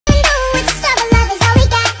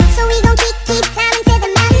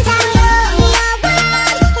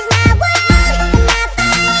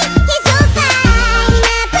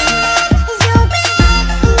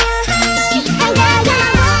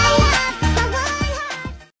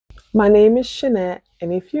My name is Shanette,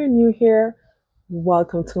 and if you're new here,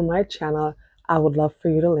 welcome to my channel. I would love for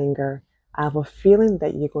you to linger. I have a feeling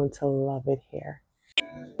that you're going to love it here.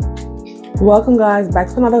 Welcome guys back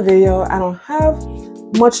to another video. I don't have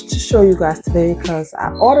much to show you guys today because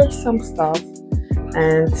I ordered some stuff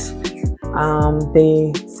and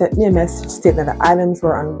they sent me a message stating that the items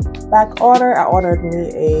were on back order. I ordered me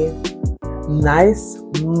a nice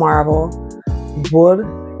marble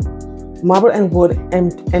and wood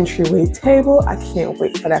entryway table. I can't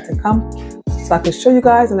wait for that to come so I could show you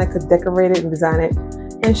guys and I could decorate it and design it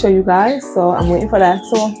and show you guys. So I'm waiting for that.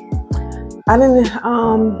 So I didn't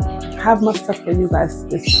have much stuff for you guys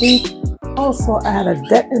this week. Also, I had a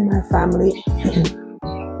death in my family,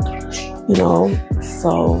 you know,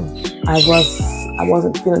 so I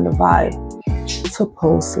wasn't feeling the vibe to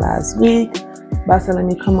post last week. But I said, let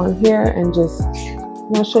me come on here and just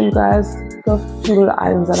show you guys a few of the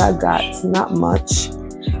items that I got. It's not much.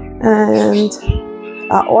 And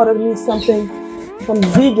I ordered me something from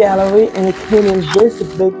Zgallerie and it came in this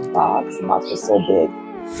big box. The box was so big.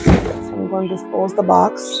 So I'm going to dispose the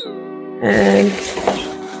box. And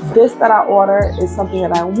this that I ordered is something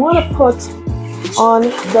that I want to put on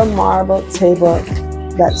the marble table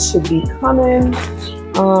that should be coming.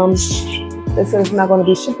 This is not going to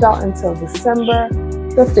be shipped out until December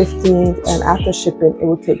the 15th, and after shipping it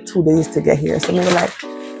will take 2 days to get here, so maybe like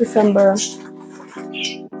December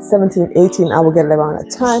 17th, 18th I will get it around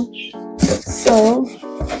that time. So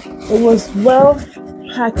it was well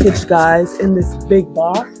packaged guys in this big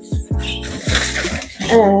box,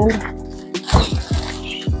 and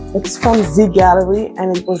it's from Zgallerie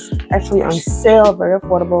and it was actually on sale, very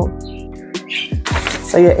affordable.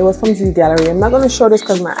 So yeah, it was from Zgallerie. I'm not going to show this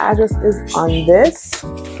because my address is on this.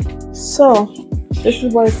 So this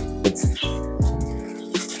is what it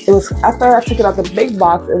was after I took it out the big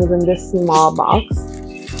box. It was in this small box,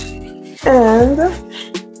 and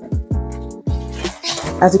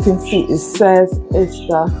as you can see, it says it's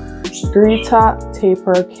the Greta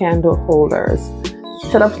taper candle holders,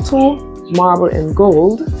 set of 2 marble and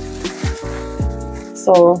gold.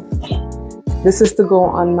 So this is to go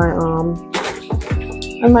on my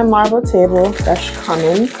marble table that's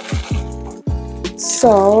coming.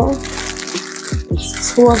 So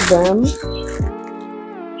it's 2 of them.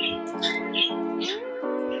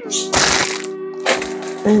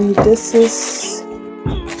 And this is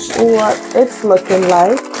what it's looking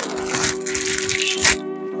like.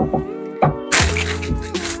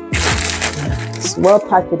 It's well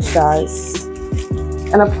packaged guys.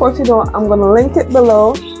 And of course, I'm going to link it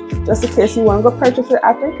below just in case you want to go purchase it.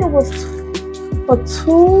 I think it was for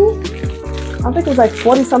 2, I think it was like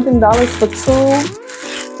 $40 something for 2.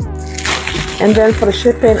 And then for the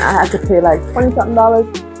shipping, I had to pay like $20 something.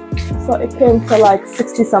 So it came to like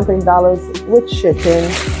 $60 something with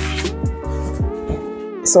shipping.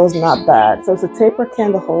 So it's not bad. So it's a taper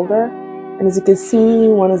candle holder. And as you can see,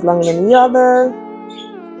 one is longer than the other.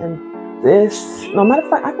 And this, no matter of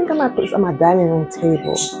fact, I think I might put this on my dining room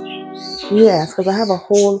table. Yes, because I have a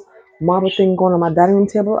whole marble thing going on my dining room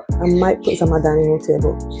table. I might put this on my dining room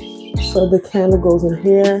table. So the candle goes in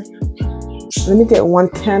here. Let me get 1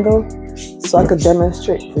 candle so I could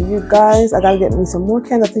demonstrate for you guys. I gotta get me some more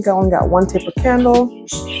candles. I think I only got 1 taper candle.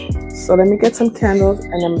 So let me get some candles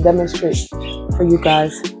and then demonstrate for you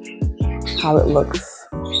guys how it looks.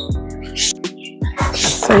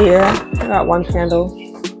 So yeah, I got 1 candle.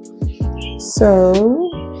 So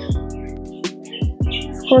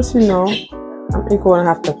of course, I'm going to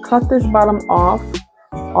have to cut this bottom off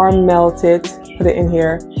or melt it, put it in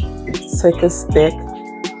here so it could stick.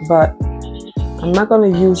 But I'm not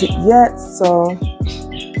going to use it yet, so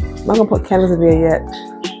I'm not going to put candles in there yet.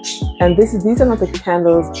 And these are not the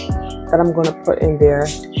candles that I'm going to put in there.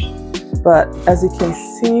 But as you can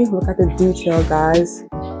see, look at the detail, guys.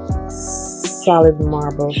 Solid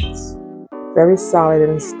marble. Very solid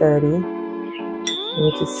and sturdy. And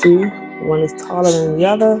you can see, one is taller than the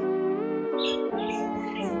other.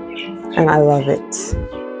 And I love it.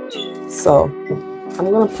 So I'm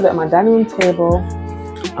going to put it on my dining room table.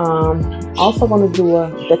 Also going to do a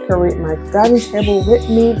decorate my dining table with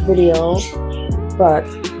me video, but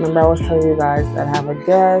remember I was telling you guys that I have a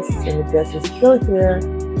guest and the guest is still here,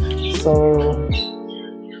 so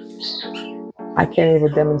I can't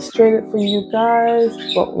even demonstrate it for you guys.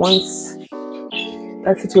 But once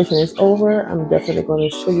that situation is over, I'm definitely going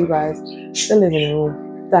to show you guys the living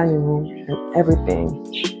room, dining room, and everything,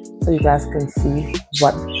 so you guys can see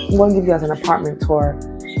what I'm going to give you guys an apartment tour.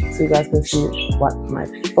 So you guys can see what my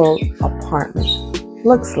full apartment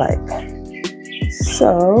looks like.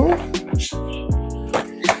 So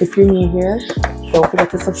if you're new here, don't forget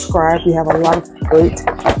to subscribe. We have a lot of great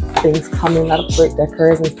things coming, a lot of great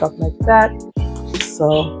decors and stuff like that.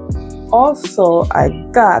 So also I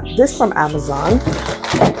got this from Amazon,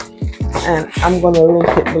 and I'm gonna link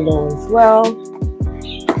it below as well.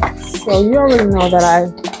 So you already know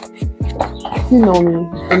that if you know me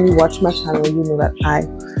and you watch my channel, you know that I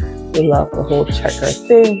love the whole checker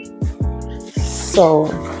thing. So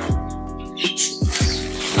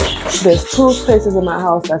there's two places in my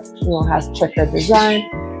house that has checker design,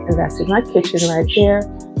 and that's in my kitchen right here,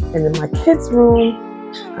 and in my kids' room.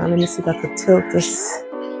 Let me see if I could tilt this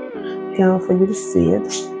down for you to see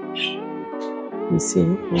it. You see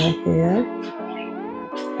right here,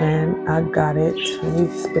 and I got it. Let me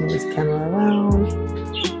spin this camera around.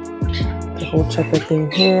 The whole checker thing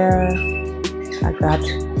here. I got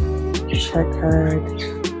checkered.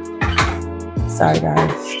 Sorry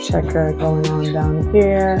guys, checkered going on down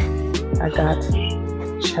here. I got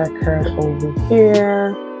checkered over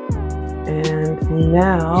here, and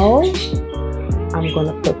now I'm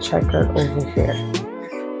gonna put checkered over here.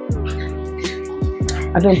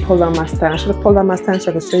 I didn't pull down my stand. I should have pulled down my stand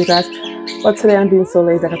so I could show you guys. But today I'm being so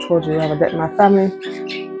lazy, like I told you, I have a death in my family,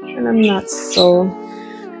 and I'm not so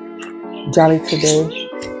jolly today.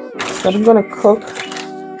 So I'm gonna cook.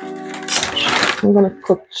 I'm gonna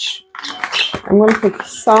cook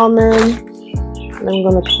salmon, and I'm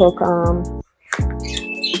gonna cook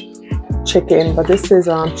chicken, but this is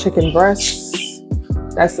chicken breast.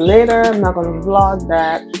 That's later. I'm not gonna vlog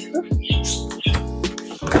that.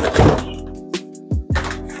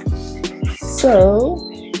 So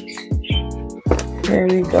here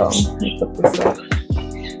we go. Let me put this up.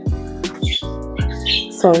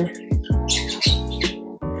 Sorry.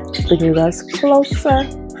 Bring you guys closer.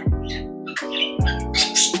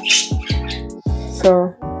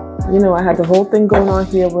 So, I had the whole thing going on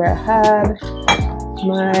here where I had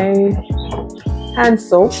my hand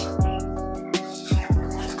soap,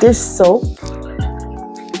 dish soap,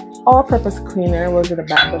 all-purpose cleaner was in the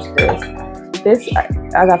back of this. This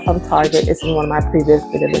I got from Target. It's in one of my previous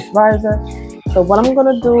video visor. So what I'm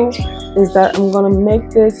gonna do is that I'm gonna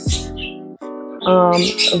make this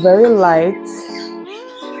very light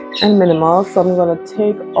and minimal. So I'm gonna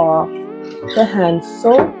take off the hand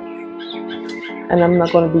soap, and I'm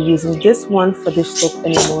not gonna be using this one for dish soap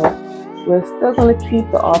anymore. We're still gonna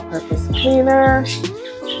keep the all-purpose cleaner.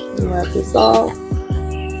 Wipe this off,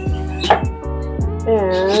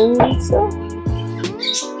 and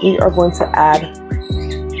we are going to add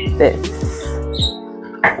this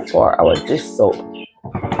for our dish soap.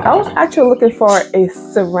 I was actually looking for a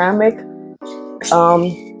ceramic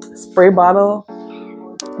spray bottle,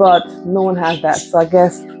 but no one has that. So I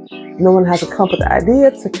guess no one has come up with the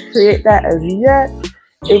idea to create that as yet.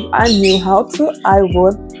 If I knew how to, I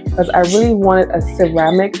would, because I really wanted a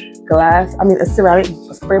ceramic a ceramic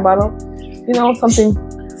spray bottle. Something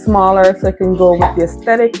smaller so it can go with the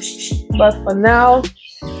aesthetic. But for now,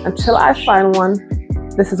 until I find one,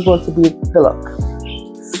 this is going to be the look.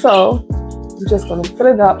 So I'm just going to fill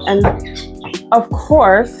it up, and of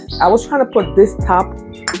course I was trying to put this top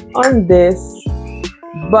on this,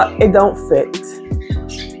 but it don't fit.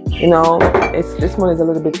 This one is a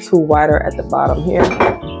little bit too wider at the bottom here,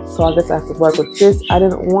 so I guess I have to work with this. I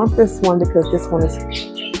didn't want this one because this one is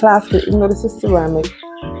plastic. Even though this is ceramic,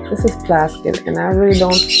 this is plastic, and I really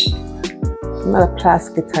I'm not a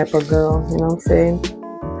plastic type of girl, you know what I'm saying?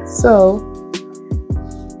 So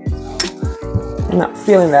I'm not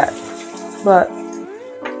feeling that. But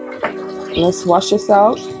let's wash this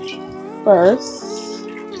out first.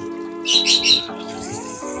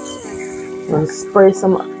 I'm gonna spray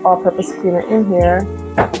some all-purpose cleaner in here.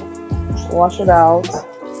 Wash it out.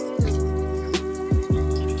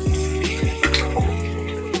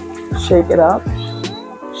 Shake it up.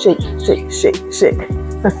 Shake, shake, shake, shake.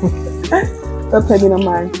 Don't pay me no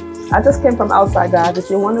mind. I just came from outside, guys, if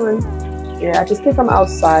you're wondering. Yeah, I just came from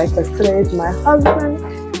outside because today is my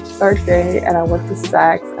husband's birthday, and I went to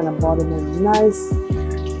Saks and I bought him a nice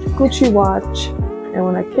Gucci watch. And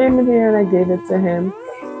when I came in here and I gave it to him,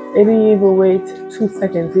 it didn't even wait 2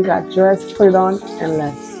 seconds. He got dressed, put it on, and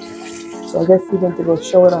left. So I guess he went to go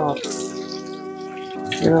show it off.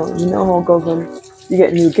 You know how it goes when you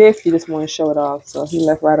get a new gift, you just want to show it off. So he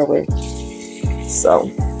left right away. So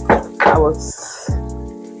I was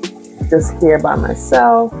just here by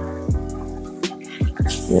myself.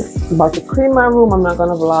 I'm about to clean my room. I'm not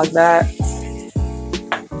gonna vlog that.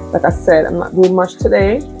 Like I said, I'm not doing much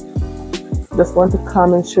today. Just want to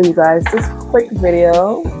come and show you guys this quick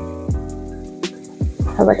video,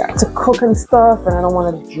 because I got to cook and stuff, and I don't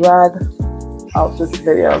want to drag out this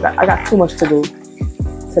video. I got too much to do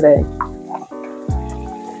today,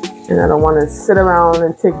 and I don't want to sit around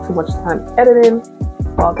and take too much time editing.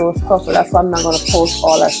 all those stuff, so that's why I'm not gonna post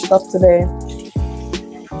all that stuff today.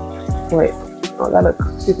 Wait, I gotta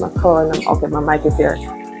keep my color in them. Okay, my mic is here.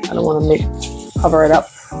 I don't want to cover it up.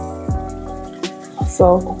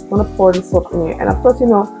 So I'm gonna pour this soap in here, and of course, you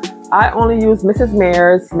know, I only use Mrs.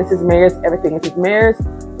 Mayer's everything. Mrs. Mayer's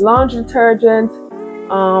laundry detergent,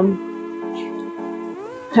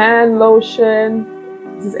 hand lotion.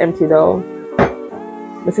 This is empty though.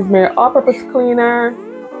 Mrs. Mayer all-purpose cleaner.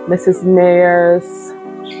 Mrs. Mayer's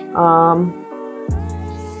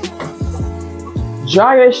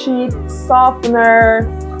dryer sheet, softener,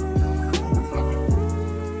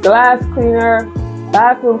 glass cleaner,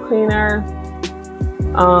 bathroom cleaner,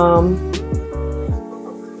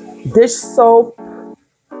 dish soap.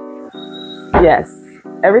 Yes,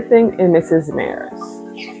 everything in Mrs. Mayer's.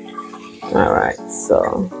 All right,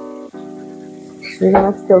 so we're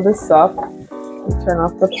gonna fill this up and turn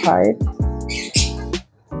off the pipe.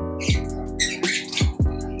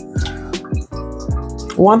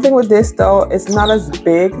 One thing with this though, it's not as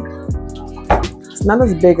big. It's not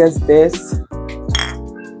as big as this.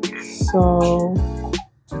 So,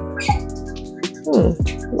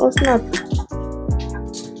 no, it's not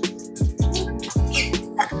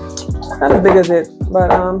as big as it,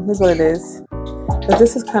 but here's what it is. But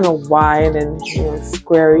this is kind of wide and, you know,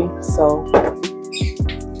 squarey, so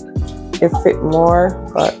it fit more,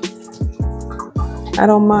 but I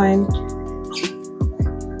don't mind.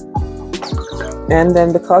 And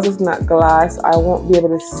then because it's not glass, I won't be able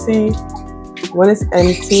to see when it's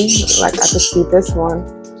empty, like I could see this one.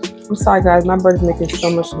 I'm sorry guys, my bird is making so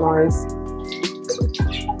much noise.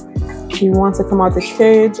 He wants to come out the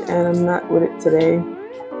cage and I'm not with it today.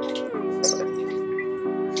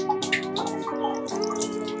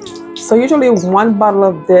 So usually one bottle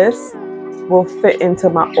of this will fit into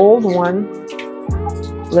my old one.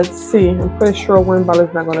 Let's see, I'm pretty sure one bottle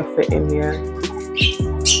is not going to fit in here.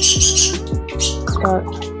 But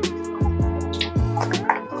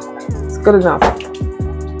it's good enough.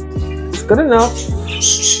 It's good enough.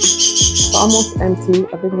 It's almost empty.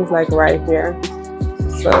 I think it's like right here.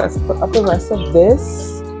 So let's put up the rest of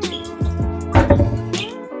this.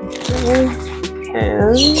 Okay.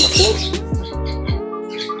 And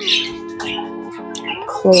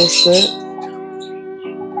close it.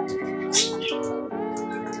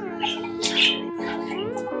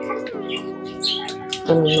 I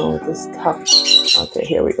don't know, this top. Okay,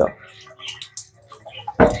 here we go.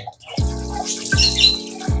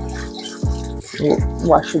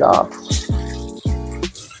 Wash it off.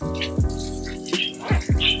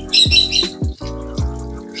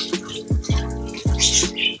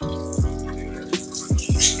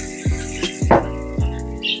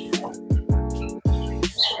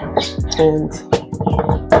 And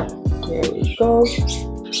there we go.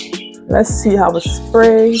 Let's see how it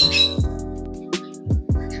sprays.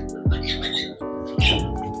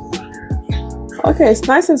 Okay, it's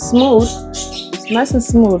nice and smooth. It's nice and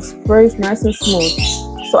smooth. Sprays nice and smooth.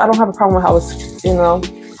 So I don't have a problem with how it's, you know,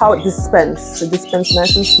 how it dispenses. It dispenses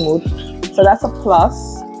nice and smooth. So that's a plus.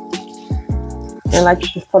 And like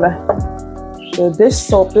for the dish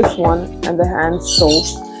soap, this one, and the hand soap,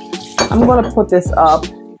 I'm gonna put this up.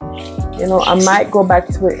 You know, I might go back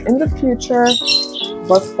to it in the future,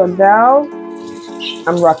 but for now,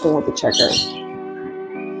 I'm rocking with the Checker.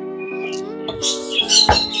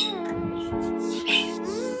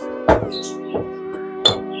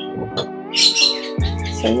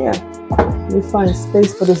 So yeah, let me find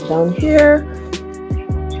space for this down here.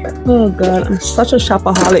 Oh God, I'm such a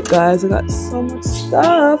shopaholic, guys. I got so much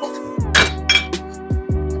stuff.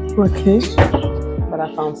 Okay, but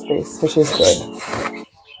I found space, which is good.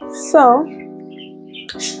 So,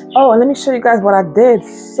 oh, and let me show you guys what I did.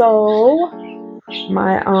 So,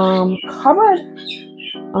 my cupboard,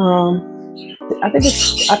 I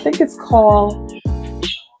think it's called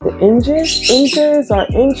the inches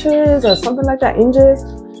or something like that. Inches.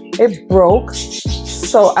 It broke,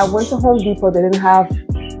 so I went to Home Depot. They didn't have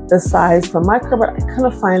the size for my cupboard. I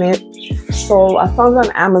couldn't find it, so I found it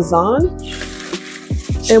on Amazon.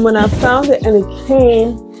 And when I found it and it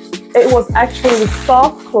came, it was actually the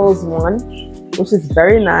soft close one, which is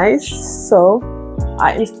very nice. So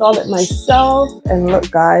I installed it myself, and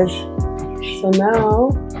look, guys. So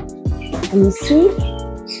now, can you see?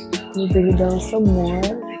 Let me bring it down some more.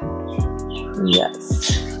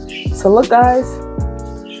 Yes. So look, guys.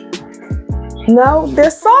 Now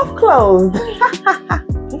they're soft closed.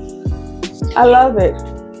 I love it.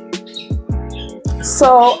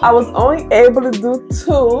 So I was only able to do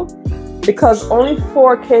 2 because only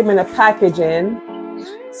 4 came in a packaging.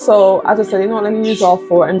 So I just said, you know what, let me use all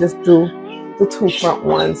 4 and just do the 2 front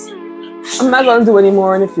ones. I'm not gonna do any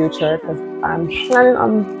more in the future because I'm planning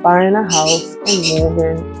on buying a house and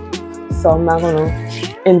moving. So I'm not gonna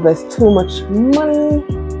invest too much money,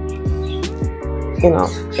 you know,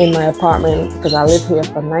 in my apartment because I lived here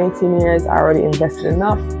for 19 years. I already invested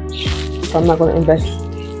enough. So I'm not gonna invest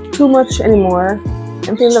too much anymore.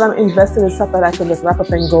 And things that I'm investing in stuff that I can just wrap up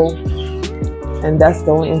and go. And that's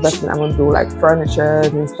the only investment I'm gonna do, like furniture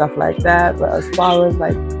and stuff like that. But as far as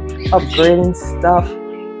like upgrading stuff,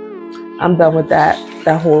 I'm done with that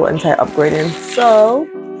whole entire upgrading. So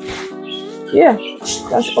yeah,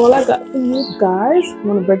 that's all I got for you guys. I'm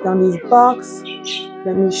gonna break down these boxes.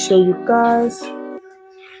 Let me show you guys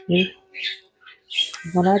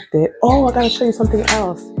what I did. Oh, I gotta show you something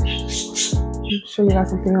else. Show you guys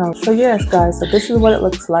something else. So yes, guys, so this is what it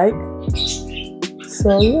looks like.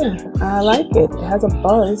 So yeah, I like it. It has a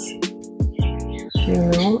buzz. You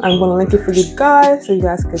know, I'm gonna link it for you guys so you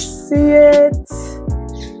guys can see it.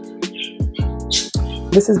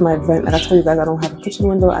 This is my vent. Like I told you guys, I don't have a kitchen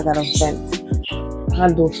window. I got a vent. I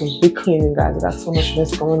gotta do some big cleaning, guys. I got so much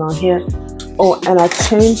mess going on here. Oh, and I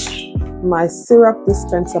changed my syrup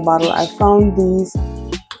dispenser bottle. I found these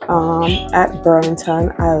at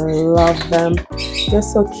Burlington. I love them. They're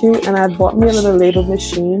so cute. And I bought me a little label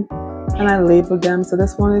machine and I labeled them. So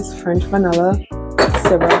this one is French vanilla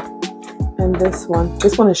syrup, and this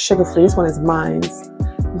one is sugar free. This one is mine.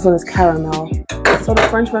 This one is caramel. So the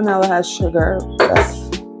French vanilla has sugar. That's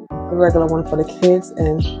the regular one for the kids,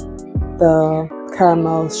 and the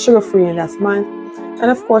caramel is sugar free, and that's mine.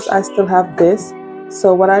 And of course I still have this.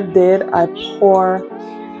 So what I did, I pour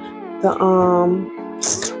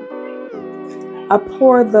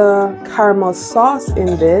the caramel sauce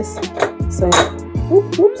in this. So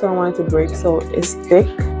oops, I don't want it to break. So it's thick.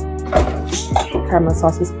 Caramel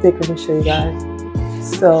sauce is thick. Let me show you guys.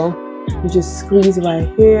 So you just squeeze right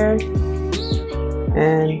here,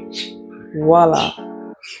 and voila,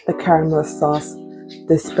 the caramel sauce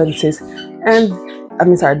dispenses. And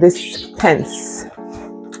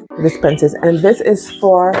dispenses. And this is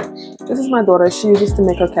my daughter. She uses to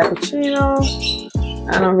make her cappuccino.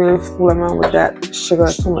 I don't really fool around with that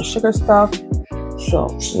sugar, too much sugar stuff. So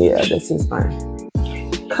yeah, this is my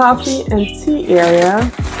coffee and tea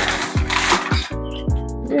area.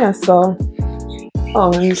 Yeah, so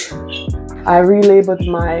and I relabeled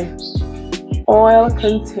my oil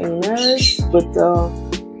containers with the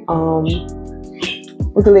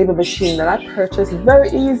label machine that I purchased. Very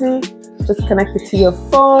easy. Just connect it to your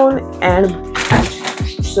phone and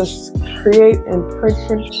just create and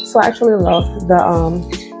print. So I actually love the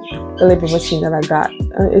label machine that I got.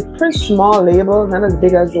 It prints small labels, not as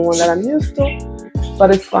big as the one that I'm used to,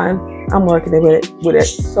 but it's fine. I'm working with it.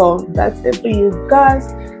 So that's it for you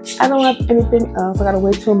guys. I don't have anything else. I gotta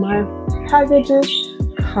wait till my packages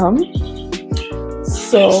come.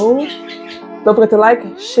 So don't forget to like,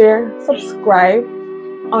 share, subscribe.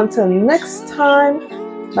 Until next time.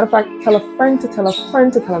 Matter of fact, tell a friend to tell a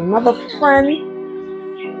friend to tell another friend.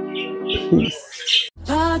 Peace.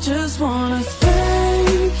 I just wanna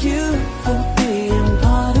thank you for